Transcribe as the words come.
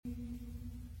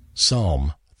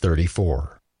Psalm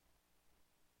 34.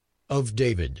 Of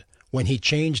David, when he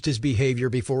changed his behavior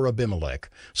before Abimelech,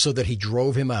 so that he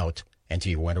drove him out, and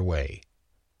he went away.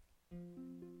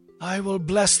 I will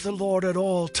bless the Lord at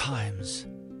all times.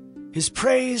 His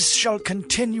praise shall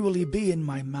continually be in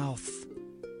my mouth.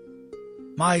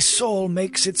 My soul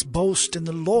makes its boast in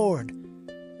the Lord.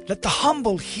 Let the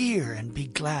humble hear and be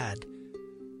glad.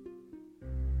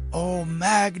 Oh,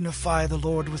 magnify the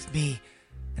Lord with me,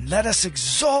 and let us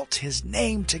exalt his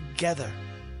name together.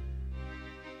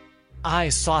 I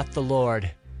sought the Lord,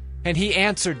 and he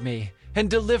answered me and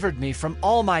delivered me from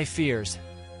all my fears.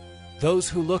 Those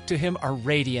who look to him are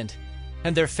radiant,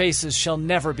 and their faces shall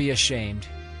never be ashamed.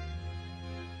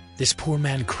 This poor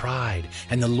man cried,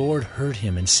 and the Lord heard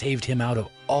him and saved him out of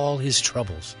all his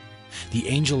troubles. The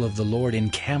angel of the Lord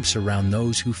encamps around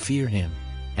those who fear him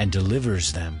and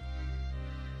delivers them.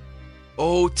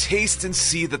 Oh, taste and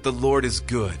see that the Lord is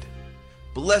good.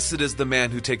 Blessed is the man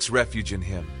who takes refuge in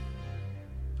him.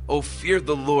 Oh, fear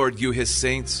the Lord, you his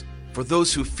saints, for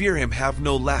those who fear him have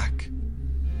no lack.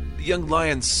 The young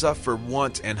lions suffer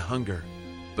want and hunger,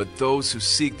 but those who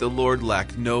seek the Lord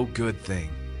lack no good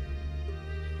thing.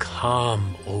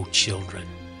 Come, O children,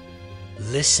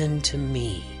 listen to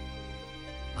me.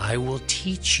 I will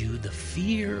teach you the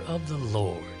fear of the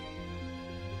Lord.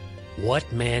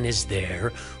 What man is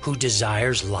there who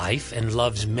desires life and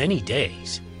loves many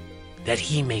days, that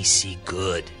he may see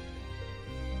good?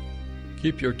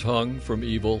 Keep your tongue from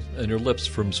evil and your lips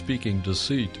from speaking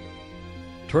deceit.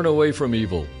 Turn away from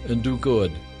evil and do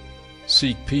good.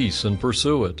 Seek peace and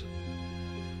pursue it.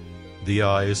 The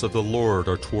eyes of the Lord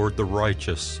are toward the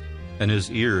righteous, and his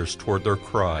ears toward their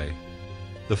cry.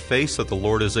 The face of the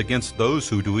Lord is against those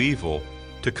who do evil,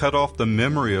 to cut off the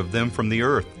memory of them from the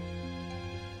earth.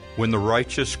 When the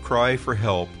righteous cry for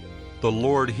help, the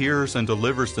Lord hears and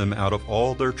delivers them out of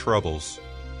all their troubles.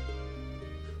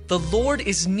 The Lord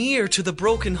is near to the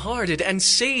brokenhearted and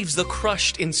saves the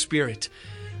crushed in spirit.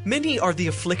 Many are the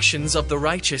afflictions of the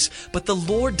righteous, but the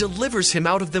Lord delivers him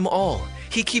out of them all.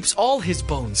 He keeps all his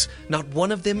bones, not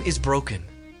one of them is broken.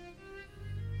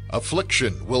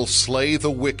 Affliction will slay the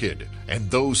wicked,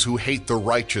 and those who hate the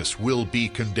righteous will be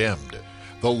condemned.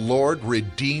 The Lord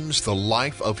redeems the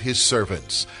life of his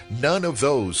servants. None of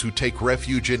those who take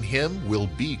refuge in him will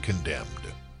be condemned.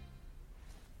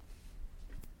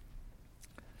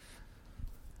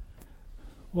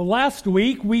 Well, last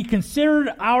week we considered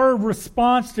our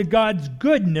response to God's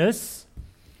goodness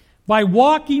by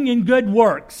walking in good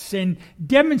works and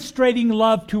demonstrating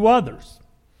love to others.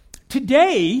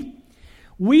 Today,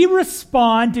 we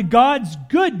respond to God's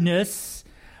goodness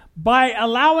by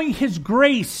allowing his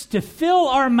grace to fill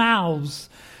our mouths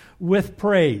with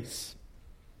praise.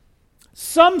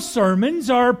 Some sermons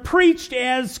are preached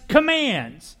as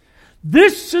commands.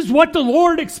 This is what the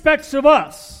Lord expects of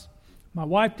us. My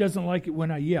wife doesn't like it when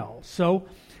I yell. So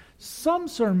some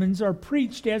sermons are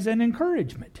preached as an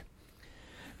encouragement.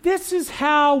 This is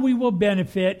how we will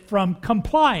benefit from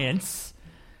compliance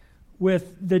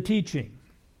with the teaching.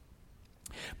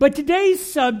 But today's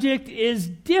subject is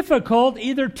difficult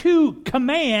either to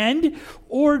command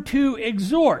or to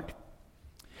exhort.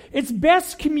 It's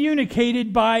best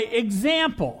communicated by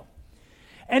example.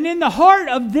 And in the heart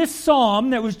of this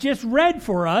psalm that was just read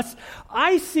for us,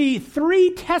 I see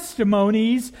three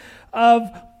testimonies of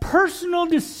personal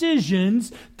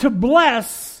decisions to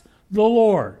bless the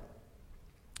Lord.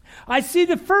 I see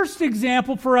the first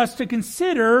example for us to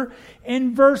consider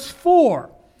in verse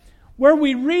 4, where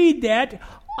we read that,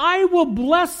 I will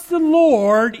bless the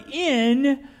Lord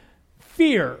in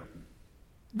fear.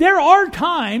 There are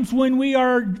times when we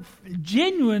are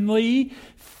genuinely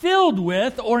filled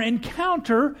with or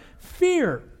encounter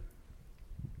fear.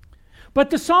 But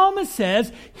the psalmist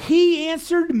says, he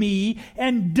answered me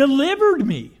and delivered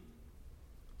me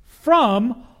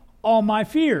from all my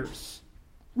fears.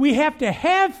 We have to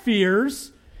have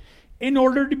fears in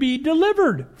order to be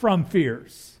delivered from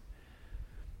fears.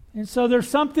 And so there's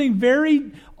something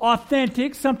very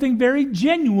authentic, something very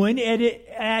genuine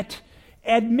at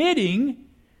admitting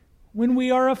when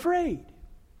we are afraid.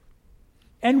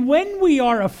 And when we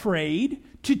are afraid,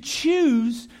 to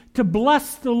choose to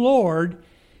bless the Lord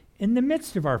in the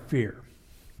midst of our fear.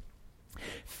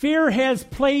 Fear has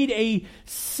played a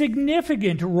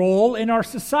significant role in our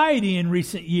society in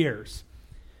recent years.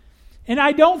 And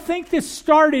I don't think this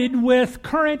started with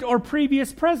current or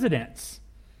previous presidents.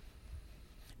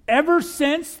 Ever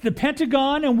since the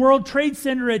Pentagon and World Trade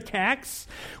Center attacks,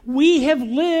 we have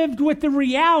lived with the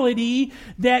reality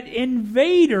that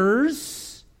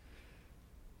invaders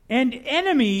and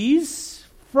enemies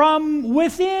from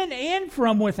within and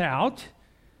from without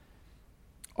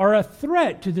are a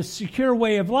threat to the secure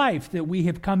way of life that we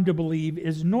have come to believe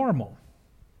is normal.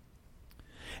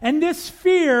 And this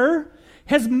fear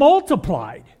has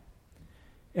multiplied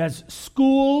as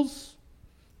schools,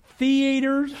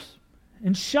 theaters,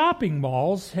 and shopping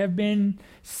malls have been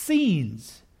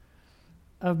scenes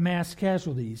of mass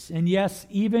casualties. And yes,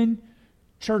 even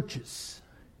churches.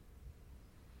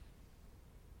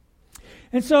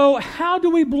 And so, how do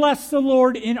we bless the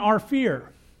Lord in our fear?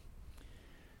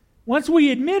 Once we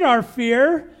admit our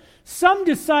fear, some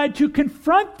decide to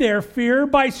confront their fear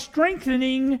by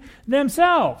strengthening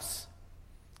themselves.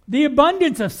 The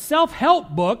abundance of self-help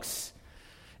books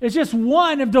is just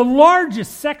one of the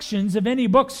largest sections of any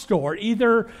bookstore,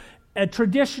 either a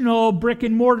traditional brick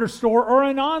and mortar store or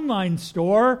an online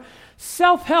store.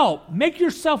 Self-help, make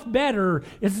yourself better,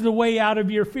 is the way out of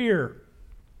your fear.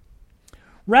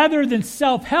 Rather than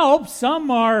self-help, some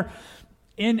are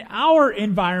in our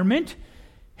environment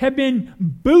have been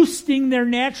boosting their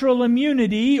natural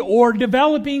immunity or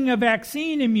developing a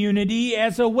vaccine immunity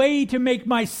as a way to make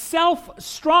myself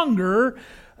stronger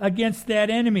against that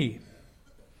enemy.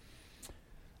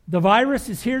 The virus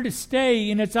is here to stay,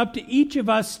 and it's up to each of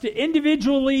us to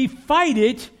individually fight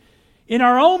it in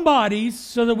our own bodies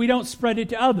so that we don't spread it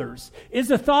to others, is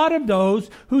the thought of those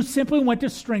who simply want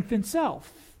to strengthen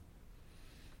self.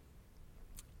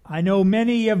 I know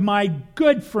many of my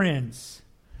good friends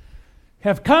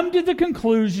have come to the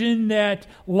conclusion that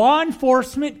law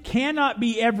enforcement cannot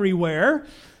be everywhere,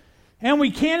 and we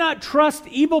cannot trust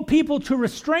evil people to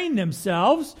restrain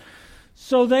themselves,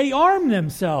 so they arm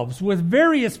themselves with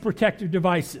various protective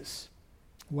devices,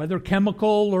 whether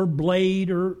chemical or blade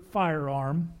or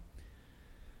firearm.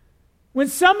 When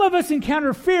some of us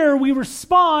encounter fear, we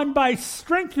respond by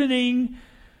strengthening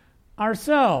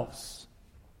ourselves.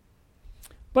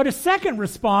 But a second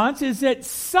response is that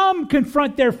some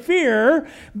confront their fear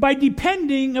by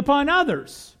depending upon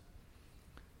others.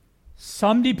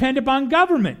 Some depend upon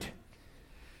government.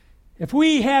 If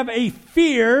we have a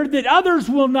fear that others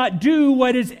will not do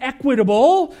what is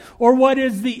equitable or what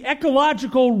is the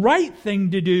ecological right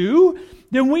thing to do,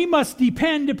 then we must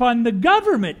depend upon the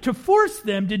government to force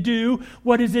them to do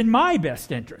what is in my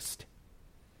best interest.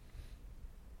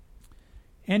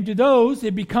 And to those,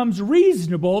 it becomes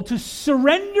reasonable to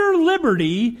surrender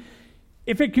liberty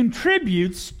if it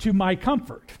contributes to my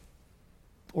comfort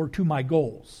or to my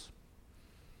goals.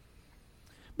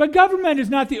 But government is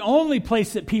not the only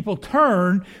place that people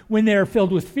turn when they are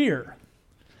filled with fear.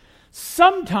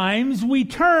 Sometimes we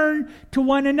turn to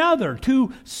one another,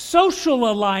 to social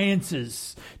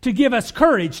alliances, to give us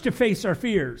courage to face our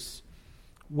fears.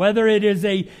 Whether it is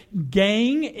a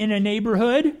gang in a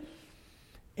neighborhood,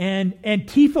 an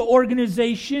Antifa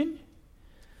organization,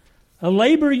 a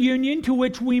labor union to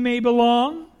which we may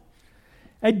belong,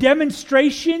 a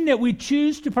demonstration that we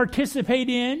choose to participate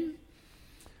in,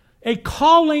 a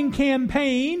calling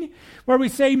campaign where we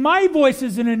say, my voice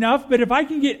isn't enough, but if I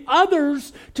can get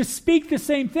others to speak the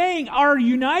same thing, our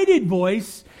united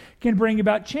voice can bring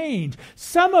about change.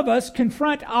 Some of us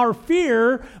confront our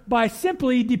fear by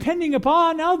simply depending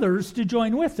upon others to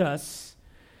join with us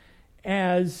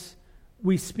as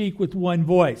we speak with one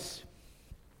voice.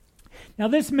 Now,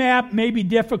 this map may be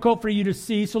difficult for you to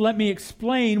see, so let me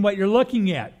explain what you're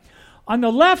looking at. On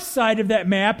the left side of that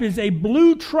map is a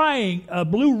blue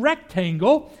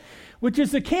rectangle, which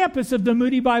is the campus of the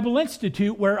Moody Bible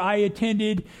Institute, where I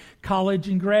attended college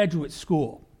and graduate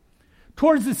school.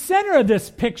 Towards the center of this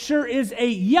picture is a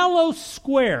yellow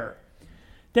square.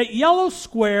 That yellow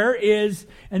square is,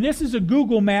 and this is a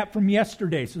Google map from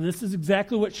yesterday, so this is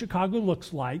exactly what Chicago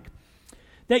looks like.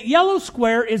 That yellow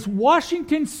square is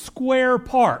Washington Square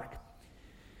Park.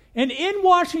 And in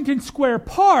Washington Square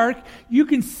Park, you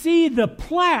can see the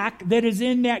plaque that is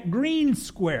in that green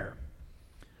square.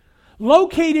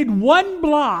 Located one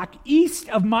block east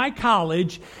of my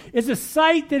college is a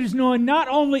site that is known not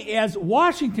only as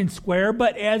Washington Square,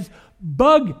 but as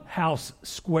Bug House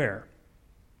Square.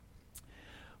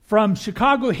 From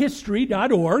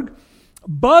chicagohistory.org,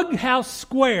 Bug House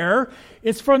Square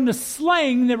is from the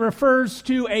slang that refers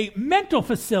to a mental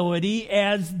facility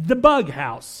as the Bug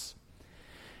House.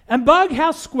 And Bug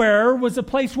House Square was a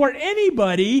place where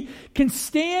anybody can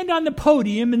stand on the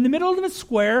podium in the middle of a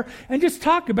square and just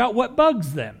talk about what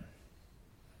bugs them.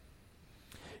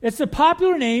 It's the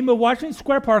popular name of Washington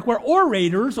Square Park, where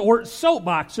orators or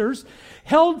soapboxers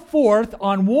held forth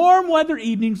on warm weather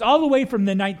evenings all the way from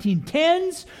the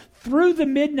 1910s through the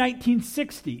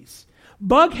mid-1960s.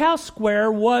 Bug House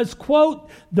Square was, quote,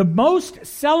 the most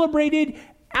celebrated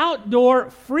outdoor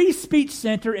free speech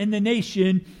center in the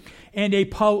nation and a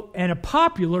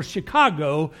popular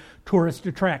Chicago tourist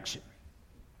attraction.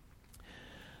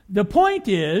 The point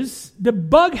is, the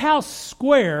Bughouse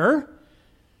Square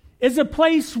is a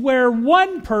place where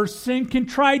one person can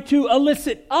try to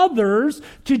elicit others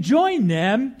to join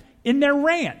them in their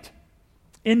rant,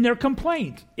 in their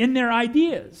complaint, in their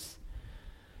ideas.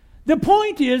 The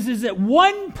point is that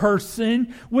one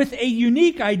person with a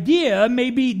unique idea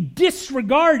may be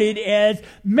disregarded as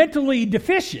mentally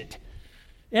deficient,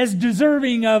 as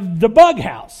deserving of the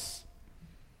Bughouse.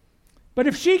 But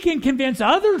if she can convince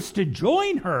others to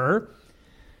join her,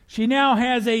 she now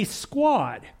has a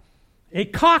squad, a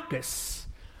caucus,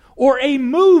 or a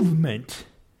movement.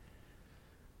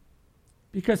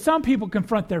 Because some people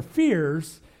confront their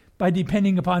fears by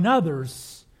depending upon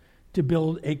others to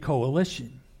build a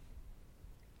coalition.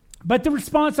 But the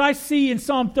response I see in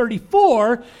Psalm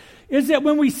 34 is that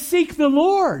when we seek the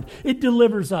Lord, it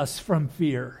delivers us from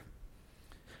fear.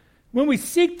 When we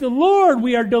seek the Lord,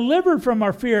 we are delivered from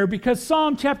our fear, because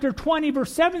Psalm chapter 20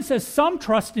 verse 7 says, some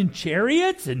trust in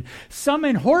chariots and some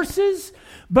in horses,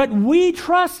 but we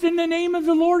trust in the name of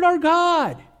the Lord our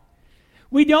God.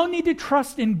 We don't need to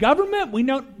trust in government. We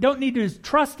don't need to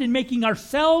trust in making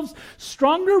ourselves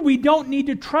stronger. We don't need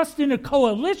to trust in a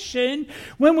coalition.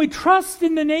 When we trust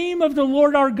in the name of the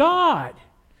Lord our God,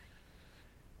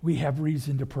 we have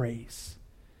reason to praise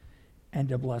and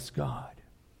to bless God.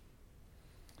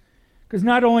 Because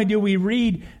not only do we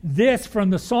read this from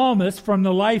the psalmist, from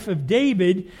the life of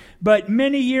David, but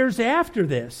many years after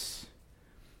this,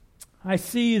 I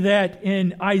see that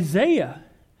in Isaiah,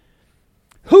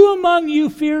 who among you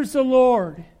fears the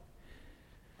Lord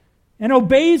and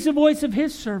obeys the voice of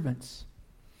his servants?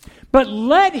 But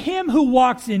let him who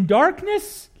walks in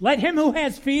darkness, let him who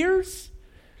has fears,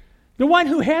 the one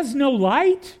who has no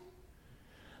light,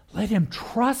 let him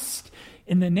trust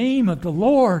in the name of the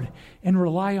Lord and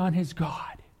rely on his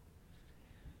God.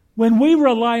 When we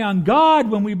rely on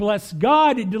God, when we bless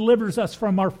God, it delivers us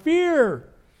from our fear,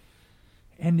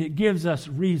 and it gives us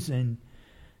reason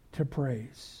to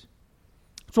praise.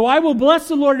 So I will bless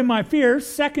the Lord in my fears.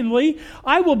 Secondly,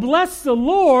 I will bless the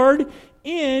Lord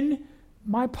in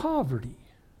my poverty.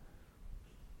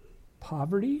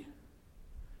 Poverty?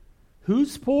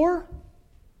 Who's poor?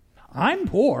 I'm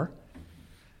poor.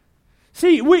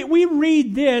 See, we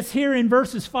read this here in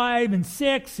verses 5 and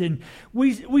 6, and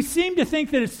we seem to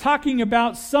think that it's talking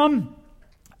about some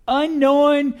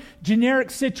unknown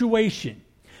generic situation.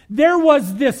 There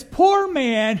was this poor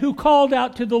man who called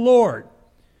out to the Lord.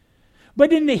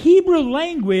 But in the Hebrew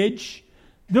language,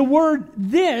 the word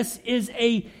this is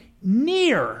a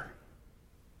near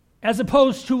as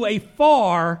opposed to a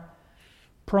far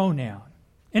pronoun.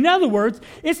 In other words,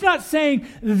 it's not saying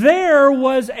there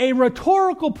was a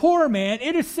rhetorical poor man.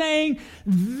 It is saying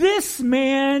this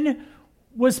man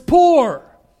was poor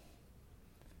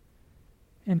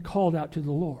and called out to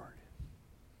the Lord.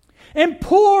 And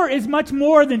poor is much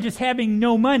more than just having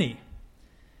no money.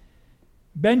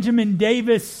 Benjamin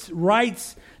Davis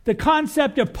writes, the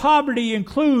concept of poverty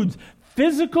includes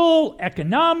physical,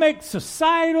 economic,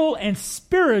 societal, and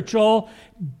spiritual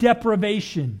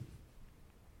deprivation.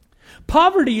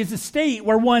 Poverty is a state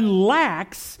where one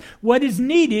lacks what is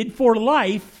needed for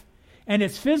life and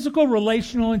its physical,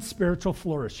 relational, and spiritual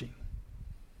flourishing.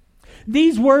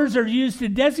 These words are used to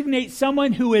designate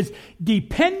someone who is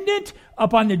dependent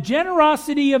upon the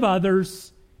generosity of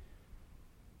others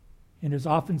and is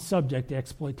often subject to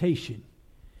exploitation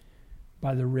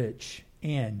by the rich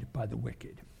and by the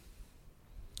wicked.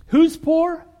 Who's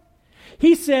poor?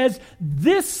 He says,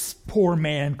 this poor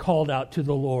man called out to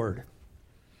the Lord.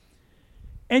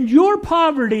 And your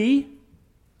poverty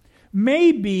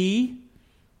may be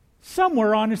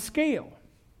somewhere on a scale.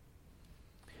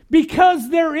 Because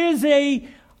there is a,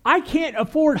 I can't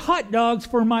afford hot dogs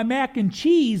for my mac and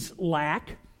cheese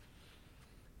lack.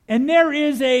 And there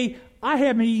is a, I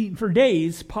haven't eaten for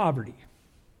days poverty.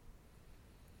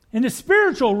 In the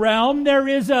spiritual realm, there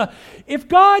is a, if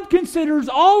God considers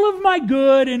all of my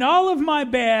good and all of my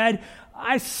bad,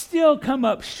 I still come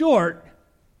up short,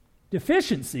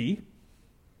 deficiency.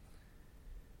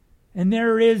 And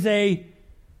there is a,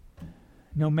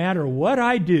 no matter what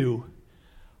I do,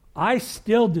 I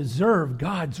still deserve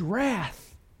God's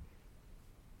wrath.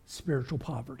 Spiritual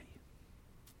poverty.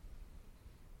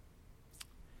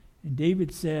 And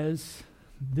David says,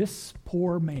 this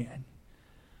poor man,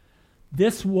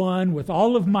 this one with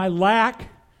all of my lack,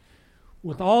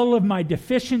 with all of my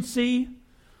deficiency,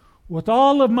 with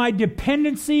all of my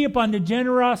dependency upon the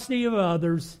generosity of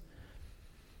others,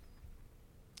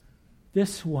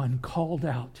 this one called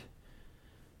out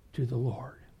to the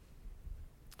Lord.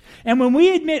 And when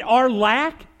we admit our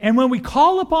lack and when we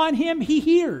call upon Him, He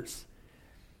hears.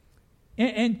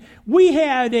 And we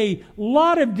had a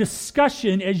lot of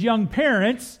discussion as young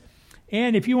parents.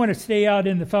 And if you want to stay out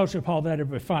in the fellowship hall, that'll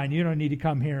be fine. You don't need to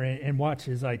come here and watch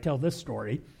as I tell this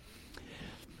story.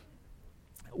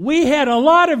 We had a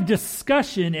lot of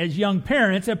discussion as young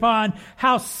parents upon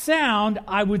how sound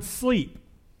I would sleep.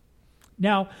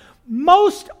 Now,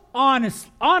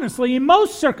 honestly, in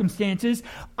most circumstances,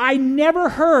 I never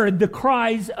heard the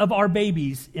cries of our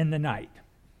babies in the night.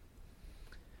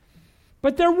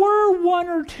 But there were one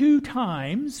or two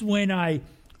times when I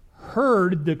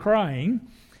heard the crying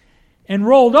and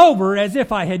rolled over as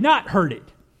if I had not heard it.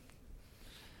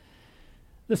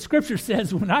 The scripture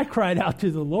says when I cried out to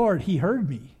the Lord, he heard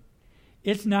me.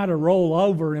 It's not a roll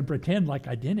over and pretend like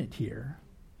I didn't hear.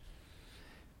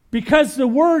 Because the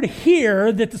word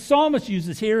hear that the psalmist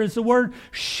uses here is the word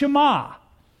Shema.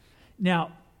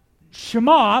 Now,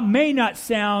 Shema may not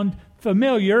sound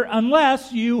familiar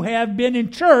unless you have been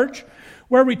in church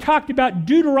where we talked about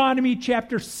Deuteronomy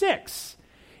chapter 6.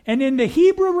 And in the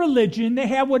Hebrew religion, they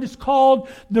have what is called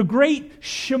the Great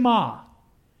Shema.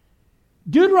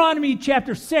 Deuteronomy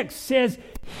chapter 6 says,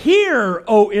 "Hear,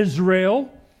 O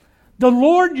Israel, the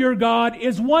Lord your God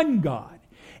is one God."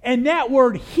 And that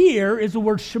word "hear" is the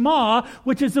word Shema,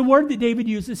 which is the word that David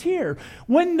uses here.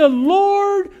 When the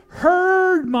Lord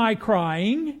heard my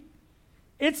crying,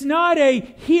 it's not a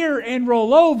hear and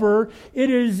roll over.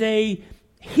 It is a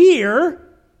hear,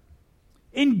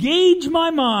 engage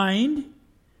my mind,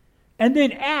 and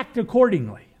then act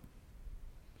accordingly.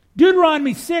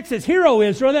 Deuteronomy 6 says, "Hear, O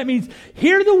Israel." That means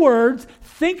hear the words,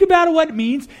 think about what it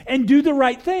means, and do the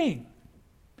right thing.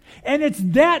 And it's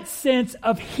that sense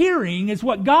of hearing is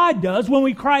what God does when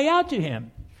we cry out to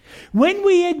him. When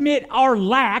we admit our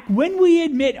lack, when we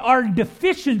admit our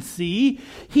deficiency,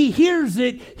 he hears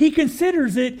it, he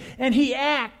considers it, and he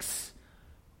acts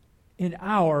in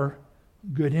our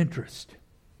good interest.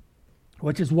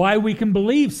 Which is why we can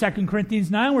believe 2 Corinthians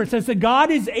 9 where it says that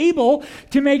God is able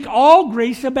to make all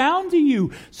grace abound to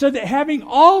you, so that having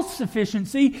all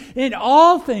sufficiency in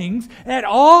all things at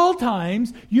all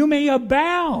times you may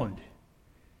abound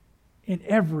in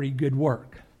every good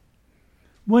work.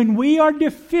 When we are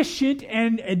deficient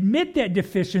and admit that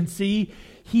deficiency,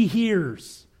 he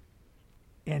hears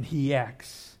and he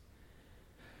acts.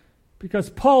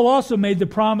 Because Paul also made the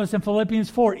promise in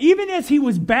Philippians 4, even as he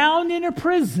was bound in a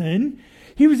prison,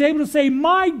 he was able to say,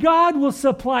 "My God will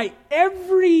supply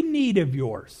every need of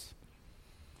yours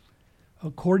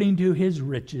according to his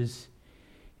riches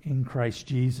in Christ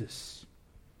Jesus."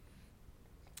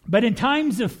 But in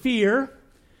times of fear,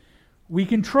 we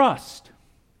can trust.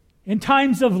 In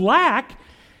times of lack,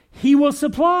 he will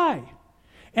supply.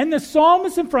 And the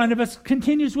psalmist in front of us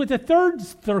continues with a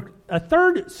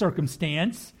third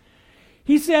circumstance.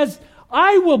 He says,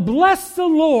 "I will bless the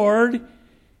Lord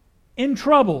in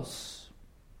troubles."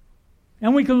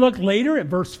 And we can look later at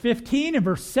verse 15 and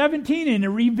verse 17, and it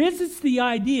revisits the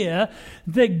idea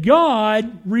that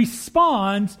God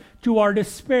responds to our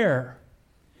despair.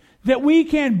 That we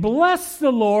can bless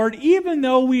the Lord even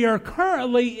though we are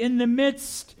currently in the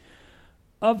midst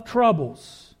of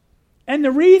troubles. And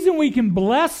the reason we can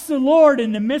bless the Lord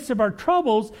in the midst of our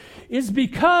troubles is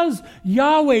because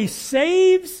Yahweh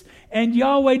saves and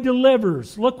Yahweh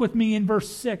delivers. Look with me in verse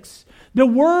 6. The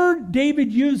word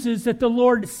David uses that the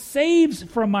Lord saves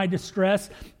from my distress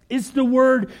is the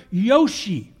word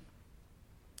Yoshi.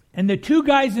 And the two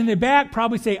guys in the back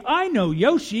probably say, "I know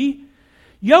Yoshi."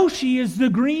 Yoshi is the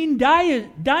green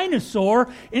dinosaur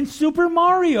in Super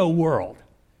Mario World.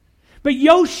 But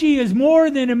Yoshi is more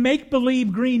than a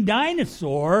make-believe green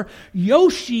dinosaur.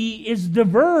 Yoshi is the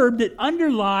verb that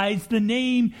underlies the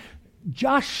name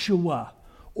Joshua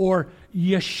or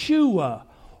Yeshua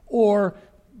or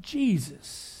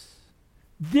Jesus.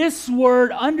 This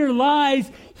word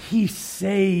underlies he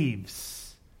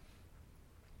saves.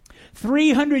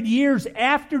 300 years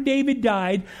after David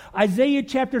died, Isaiah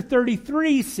chapter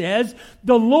 33 says,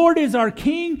 "The Lord is our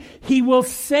king, he will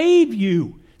save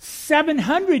you."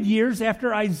 700 years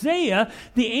after Isaiah,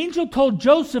 the angel told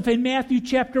Joseph in Matthew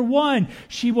chapter 1,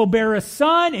 "She will bear a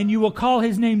son and you will call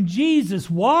his name Jesus."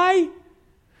 Why?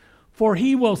 For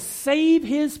he will save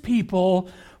his people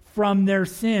from their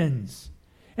sins.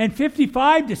 And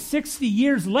 55 to 60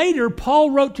 years later, Paul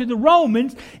wrote to the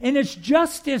Romans, and it's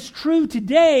just as true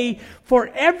today, for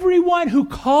everyone who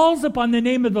calls upon the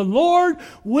name of the Lord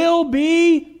will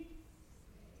be.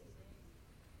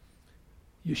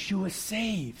 Yeshua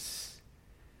saves.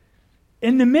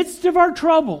 In the midst of our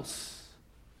troubles,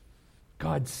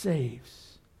 God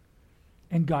saves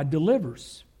and God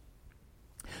delivers.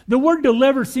 The word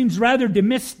deliver seems rather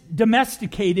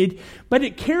domesticated, but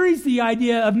it carries the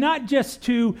idea of not just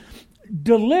to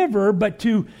deliver, but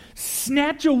to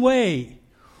snatch away,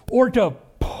 or to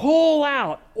pull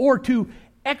out, or to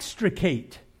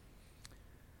extricate.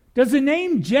 Does the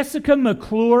name Jessica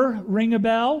McClure ring a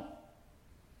bell?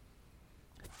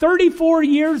 34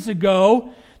 years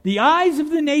ago, the eyes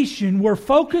of the nation were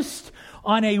focused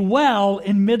on a well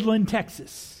in Midland,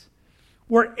 Texas,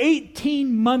 where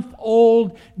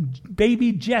 18-month-old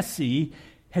baby Jessie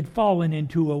had fallen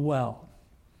into a well.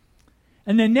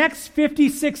 And the next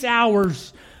 56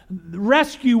 hours,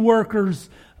 rescue workers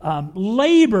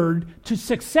labored to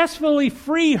successfully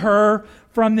free her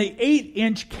from the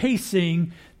 8-inch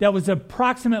casing that was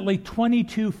approximately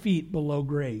 22 feet below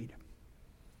grade.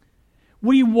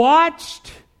 We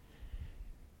watched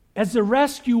as the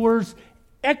rescuers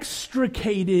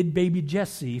extricated baby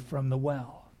Jessie from the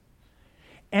well.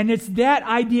 And it's that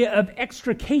idea of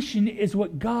extrication is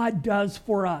what God does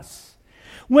for us.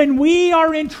 When we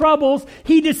are in troubles,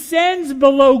 He descends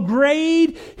below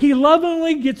grade. He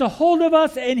lovingly gets a hold of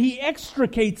us and He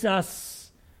extricates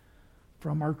us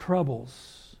from our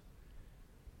troubles,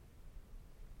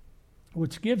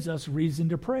 which gives us reason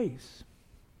to praise.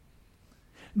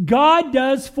 God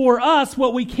does for us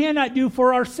what we cannot do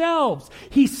for ourselves.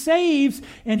 He saves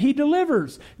and He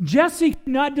delivers. Jessie could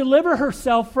not deliver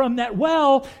herself from that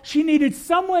well. She needed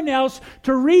someone else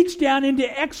to reach down and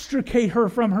to extricate her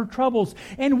from her troubles.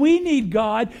 And we need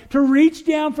God to reach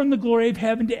down from the glory of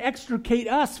heaven to extricate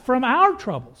us from our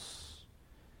troubles.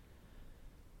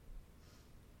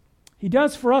 He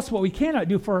does for us what we cannot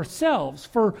do for ourselves.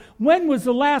 For when was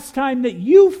the last time that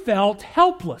you felt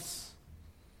helpless?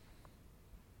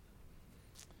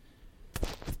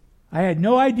 I had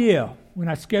no idea when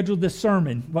I scheduled this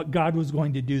sermon what God was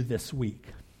going to do this week.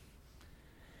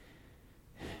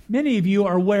 Many of you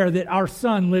are aware that our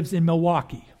son lives in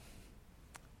Milwaukee.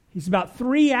 He's about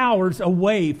 3 hours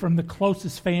away from the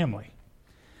closest family.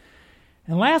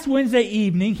 And last Wednesday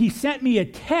evening, he sent me a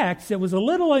text that was a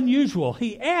little unusual.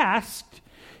 He asked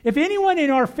if anyone in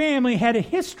our family had a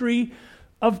history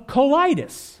of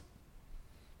colitis.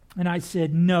 And I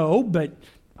said no, but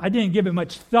I didn't give it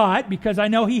much thought because I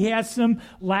know he has some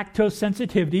lactose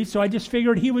sensitivity, so I just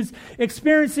figured he was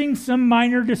experiencing some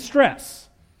minor distress.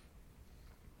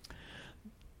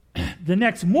 The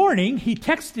next morning, he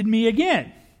texted me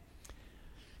again.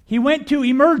 He went to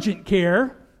emergent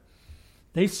care.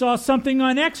 They saw something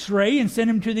on X-ray and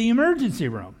sent him to the emergency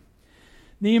room.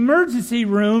 The emergency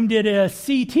room did a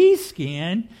CT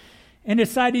scan and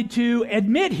decided to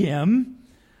admit him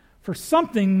for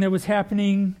something that was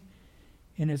happening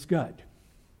in his gut.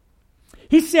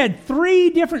 He said 3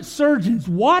 different surgeons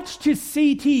watched his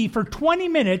CT for 20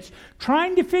 minutes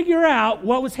trying to figure out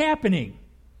what was happening.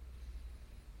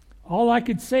 All I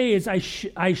could say is I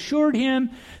assured him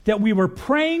that we were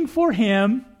praying for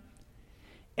him,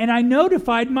 and I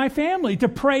notified my family to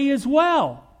pray as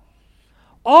well.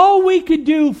 All we could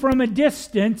do from a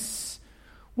distance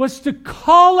was to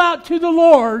call out to the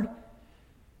Lord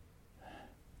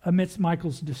amidst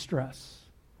Michael's distress.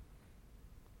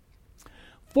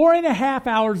 4.5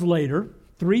 hours later,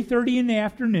 3:30 in the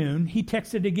afternoon, he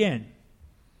texted again.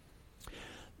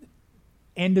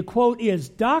 And the quote is,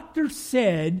 "Doctor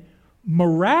said,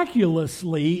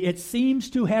 miraculously, it seems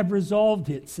to have resolved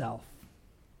itself."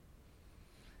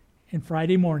 And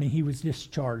Friday morning, he was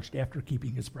discharged after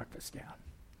keeping his breakfast down.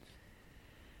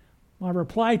 My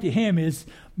reply to him is,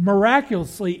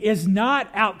 miraculously is not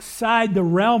outside the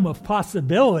realm of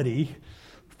possibility,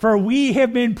 for we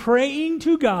have been praying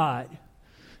to God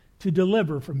to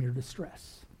deliver from your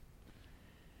distress.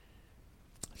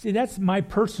 See, that's my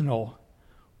personal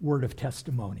word of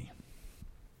testimony.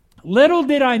 Little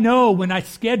did I know when I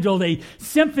scheduled a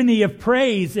symphony of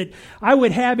praise that I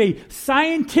would have a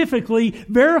scientifically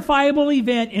verifiable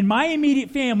event in my immediate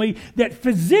family that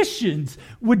physicians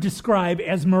would describe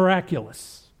as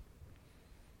miraculous.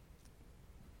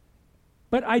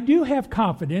 But I do have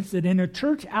confidence that in a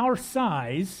church our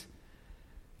size,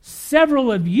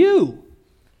 several of you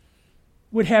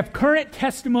would have current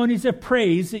testimonies of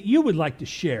praise that you would like to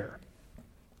share.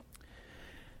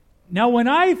 Now, when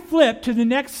I flip to the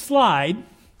next slide,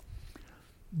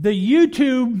 the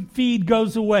YouTube feed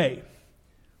goes away.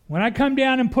 When I come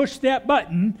down and push that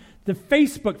button, the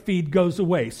Facebook feed goes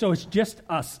away. So it's just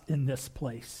us in this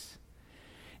place.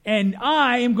 And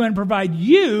I am going to provide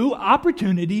you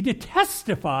opportunity to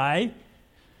testify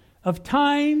of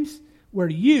times where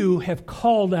you have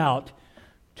called out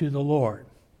to the Lord.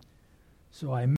 So I